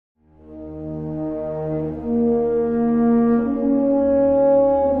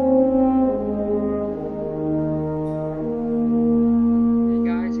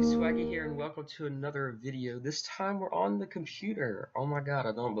to another video. This time we're on the computer. Oh my god,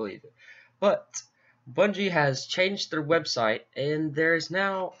 I don't believe it. But Bungie has changed their website, and there's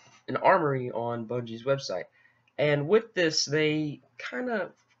now an armory on Bungie's website. And with this, they kind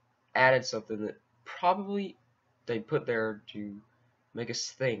of added something that probably they put there to make us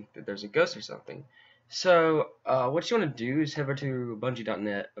think that there's a ghost or something. So what you want to do is head over to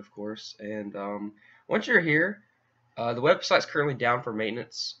bungie.net, of course, and once you're here, the website's currently down for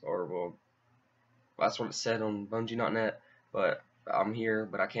maintenance, or well, that's what it said on bungie.net, but I'm here,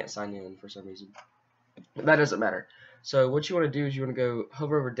 but I can't sign in for some reason. But that doesn't matter. So what you want to do is you want to go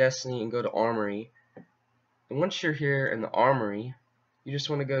hover over Destiny and go to Armory. And once you're here in the Armory, you just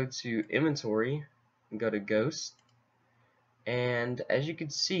want to go to Inventory and go to Ghost. And as you can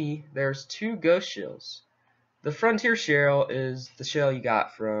see, there's two ghost shells. The Frontier shell is the shell you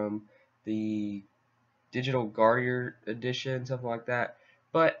got from the Digital Guardian edition, something like that.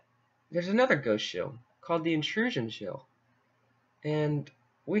 But there's another ghost shell called the Intrusion shell, and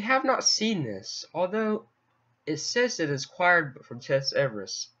we have not seen this, although it says it is acquired from Tess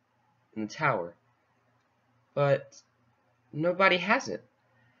Everest in the tower, but nobody has it.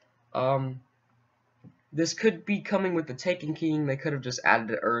 This could be coming with the Taken King. They could have just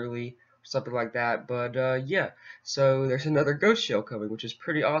added it early or something like that, but yeah, so there's another ghost shell coming, which is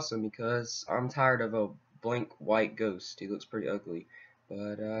pretty awesome because I'm tired of a blank white ghost. He looks pretty ugly,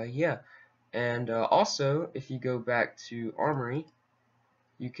 but yeah. And also, if you go back to Armory,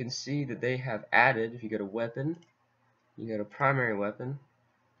 you can see that they have added, if you go to Weapon, you go to Primary Weapon,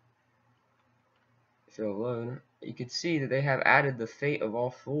 if it'll load, you can see that they have added the Fate of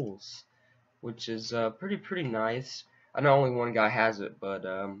All Fools, which is pretty nice. I know only one guy has it, but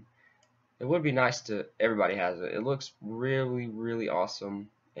it would be nice to everybody has it. It looks really awesome,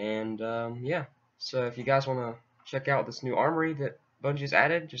 and yeah. So if you guys want to check out this new armory that Bungie's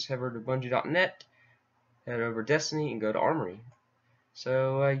added, just head over to bungie.net, head over Destiny, and go to Armory.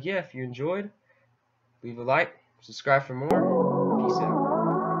 So yeah, if you enjoyed, leave a like, subscribe for more. Peace out.